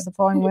to announce the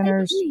following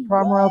winners.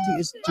 Prom royalty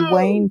is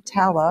Dwayne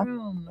Talla.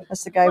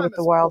 That's the guy with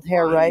the wild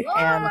hair, right?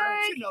 And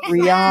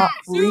Ria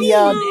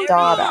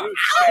Dada.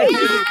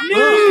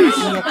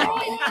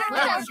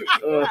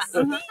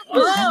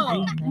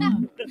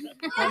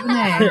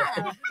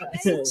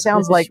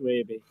 Sounds like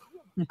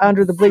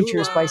Under the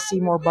Bleachers by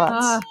Seymour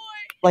Butts.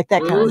 Like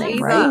that kind of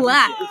name, right?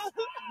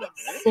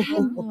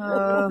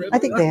 I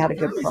think they had a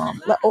good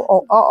prom.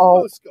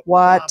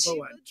 What?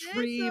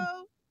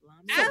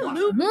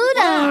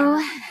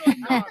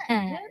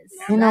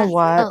 You know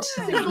what?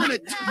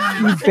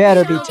 You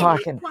better be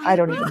talking. I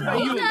don't even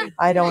know.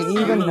 I don't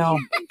even know.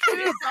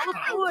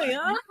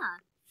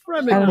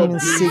 I don't even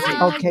see.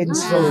 Okay, and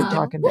still they're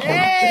talking to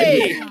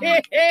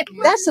Emma.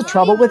 That's the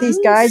trouble with these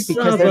guys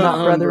because they're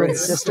not brother and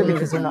sister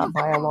because they're not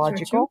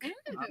biological.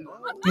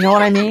 You know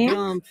what I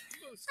mean?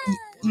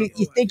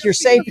 You think you're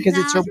safe because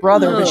it's her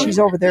brother, but she's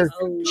over there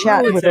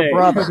chatting with her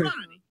brother.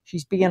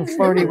 She's being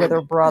flirty with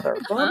her brother.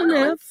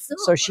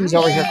 So she's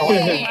over here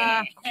going,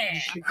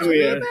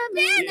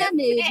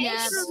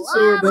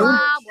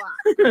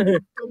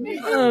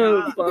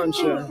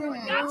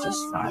 Just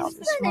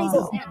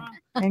smile.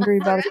 Angry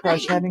about a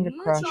crush, having a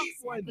crush.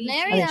 I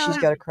think she's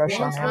got a crush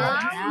on Emma.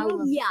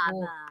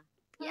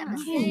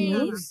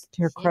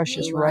 Your crush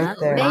is right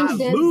there.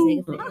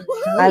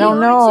 I don't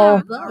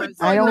know.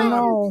 I don't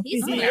know.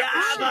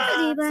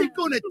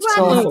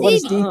 So what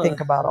does D think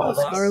about all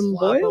this?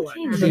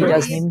 D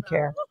doesn't even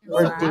care.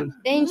 Where's D?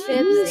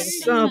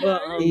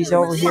 D's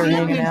over here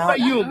hanging out.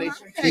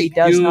 D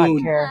does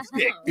not care.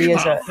 D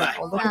is a...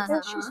 Oh, look at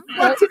this. She's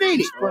Want to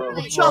take a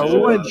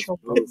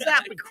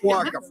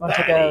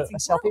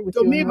selfie with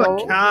you and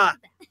Raoul?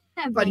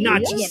 But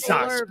not just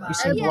us. You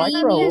seem like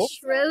Raoul.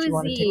 Do you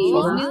want to take a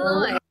photo with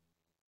Raoul?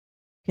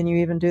 Can you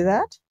even do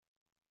that?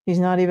 He's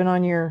not even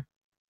on your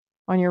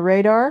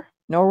radar?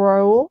 No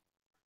Raoul?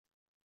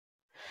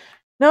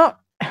 No.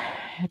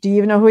 Do you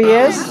even know who he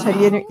is? Have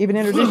you even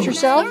introduced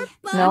yourself?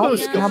 No?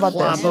 How about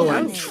this?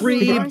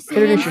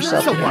 Introduce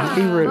yourself to him.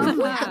 Be rude.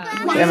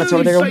 Emmett's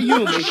over there going,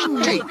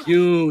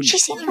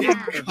 she's in here.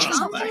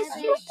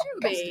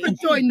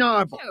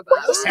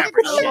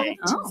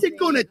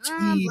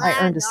 I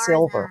earned a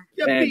silver.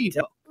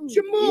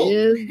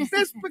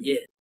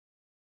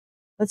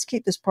 Let's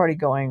keep this party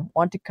going.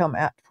 Want to come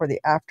for the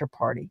after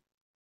party.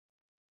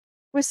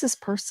 Who is this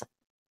person?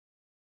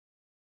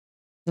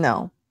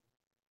 No.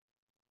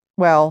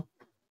 Well,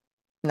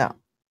 no.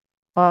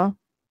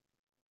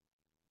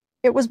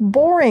 It was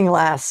boring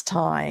last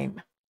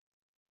time.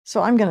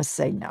 So I'm going to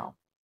say no.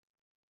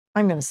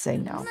 I'm going to say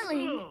no.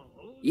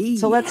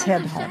 So let's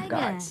head home,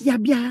 guys.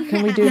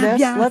 Can we do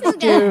this?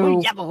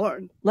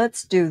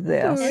 Let's do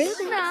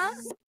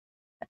this.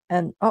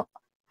 And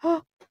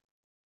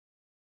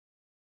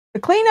the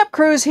cleanup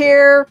crew's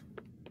here.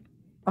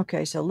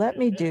 Okay, so let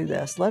me do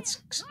this.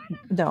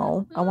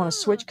 No, I want to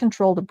switch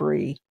control to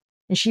Bree.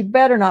 And she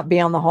better not be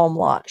on the home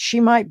lot.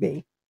 She might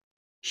be.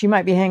 She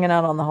might be hanging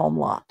out on the home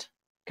lot.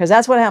 Because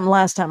that's what happened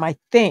last time, I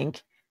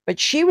think. But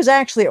she was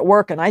actually at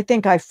work, and I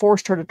think I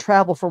forced her to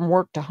travel from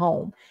work to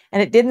home.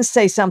 And it didn't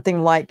say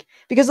something like,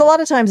 because a lot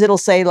of times it'll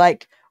say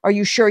like, are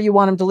you sure you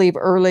want him to leave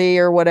early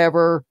or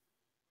whatever?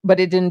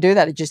 But it didn't do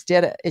that. It just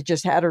did it. It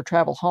just had her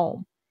travel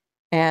home.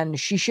 And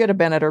she should have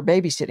been at her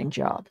babysitting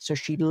job. So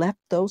she left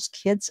those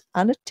kids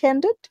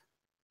unattended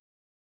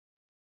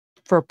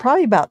for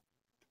probably about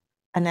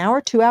an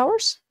hour, 2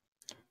 hours.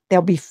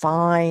 They'll be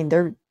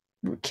fine.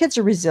 Kids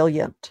are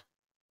resilient.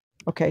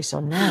 Okay, so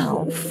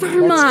now let's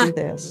do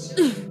this.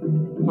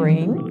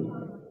 Green.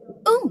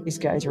 These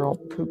guys are all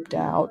pooped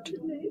out.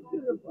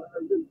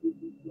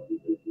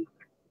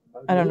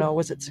 I don't know.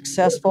 Was it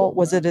successful?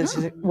 Was it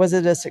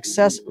a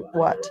success?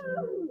 What?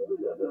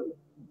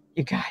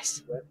 You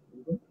guys,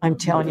 I'm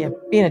telling you,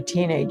 being a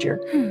teenager,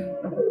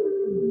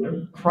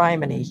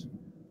 criminy.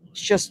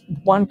 It's just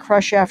one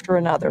crush after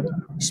another.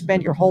 You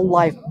spend your whole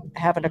life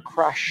having a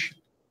crush.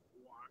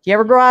 Do you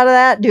ever grow out of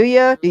that? Do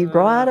you? Do you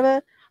grow out of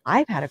it?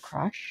 I've had a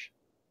crush.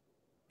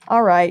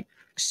 All right.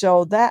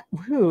 So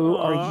who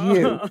are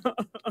you?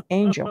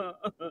 Angel.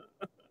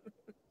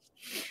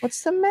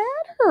 To the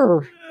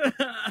matter?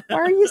 Why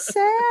are you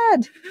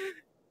sad?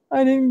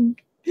 I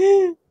didn't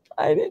go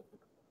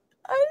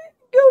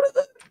to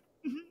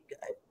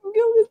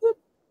the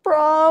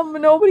prom.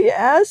 Nobody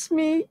asked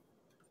me.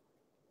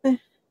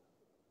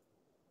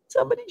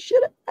 Somebody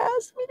should have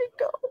asked me to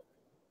go.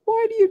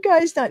 Why do you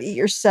guys not eat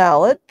your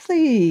salad?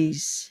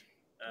 Please.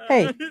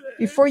 Hey,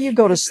 before you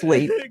go to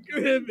sleep,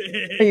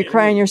 are you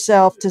crying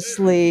yourself to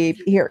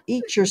sleep? Here,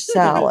 eat your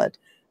salad.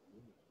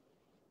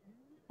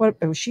 What?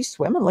 Oh, she's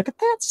swimming. Look at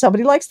that.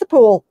 Somebody likes the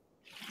pool.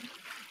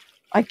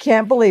 I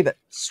can't believe it.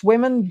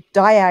 Swimming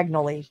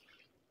diagonally.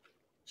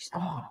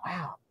 Oh,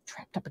 wow.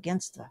 Trapped up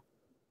against the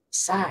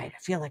side. I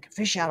feel like a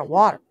fish out of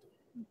water.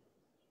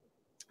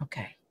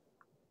 Okay.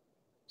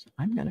 So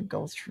I'm going to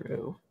go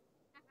through.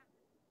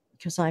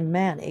 Because I'm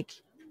manic.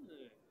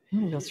 I'm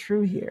going to go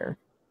through here.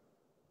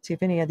 See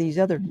if any of these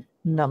other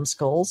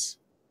numbskulls.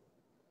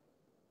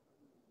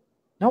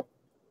 Nope.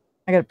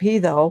 I got to pee,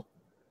 though.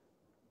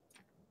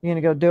 You going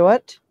to go do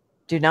it?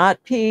 Do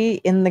not pee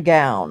in the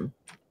gown.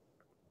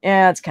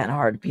 Yeah, it's kind of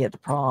hard to pee at the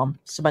prom.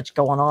 So much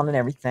going on and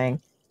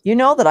everything. You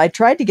know that I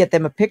tried to get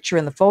them a picture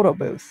in the photo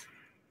booth.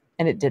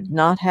 And it did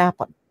not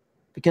happen.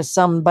 Because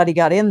somebody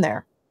got in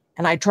there.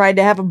 And I tried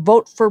to have a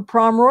vote for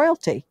prom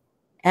royalty.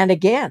 And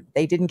again,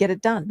 they didn't get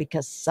it done.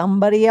 Because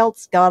somebody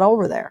else got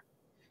over there.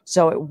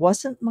 So it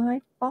wasn't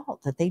my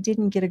fault that they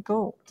didn't get a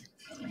gold.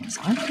 Because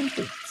I'm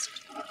convinced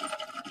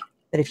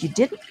that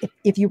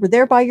if you were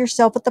there by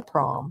yourself at the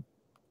prom,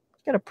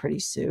 you got a pretty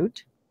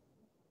suit.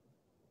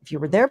 If you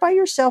were there by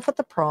yourself at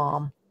the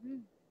prom,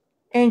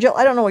 Angel,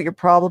 I don't know what your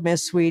problem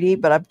is, sweetie,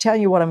 but I'm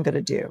telling you what I'm going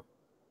to do.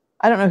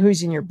 I don't know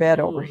who's in your bed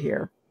over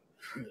here.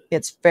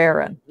 It's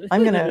Farron.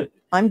 I'm gonna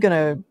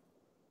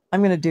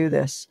do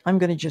this. I'm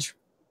gonna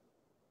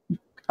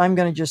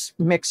just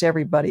mix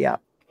everybody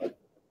up.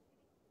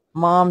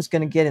 Mom's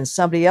going to get in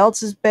somebody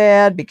else's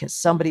bed because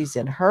somebody's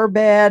in her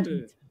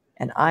bed.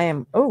 And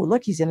oh,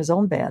 look, he's in his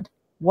own bed.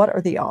 What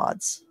are the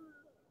odds?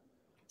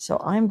 So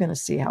I'm going to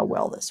see how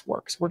well this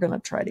works. We're going to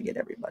try to get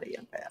everybody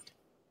in bed.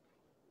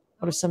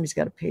 What if somebody's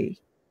got to pee?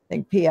 They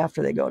can pee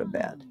after they go to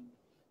bed.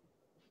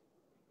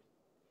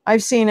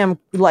 I've seen them,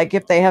 like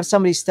if they have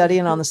somebody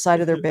studying on the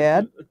side of their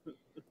bed,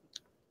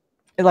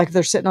 Like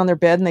they're sitting on their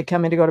bed and they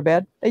come in to go to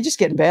bed. They just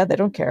get in bed. They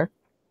don't care.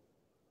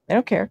 They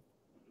don't care.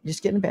 You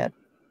just get in bed.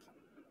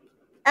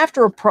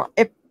 After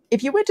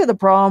if you went to the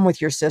prom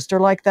with your sister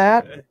like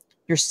that,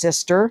 your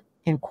sister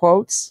in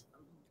quotes,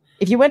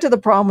 if you went to the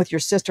prom with your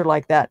sister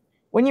like that,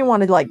 wouldn't you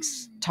want to like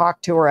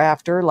talk to her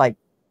after, like,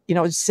 you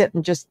know, sit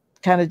and just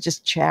kind of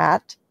just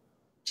chat,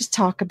 just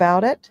talk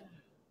about it,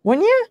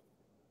 wouldn't you?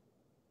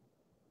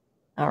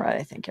 All right,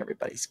 I think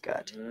everybody's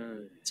good.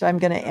 So I'm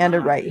going to end it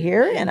right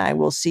here, and I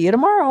will see you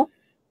tomorrow.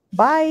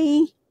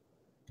 Bye.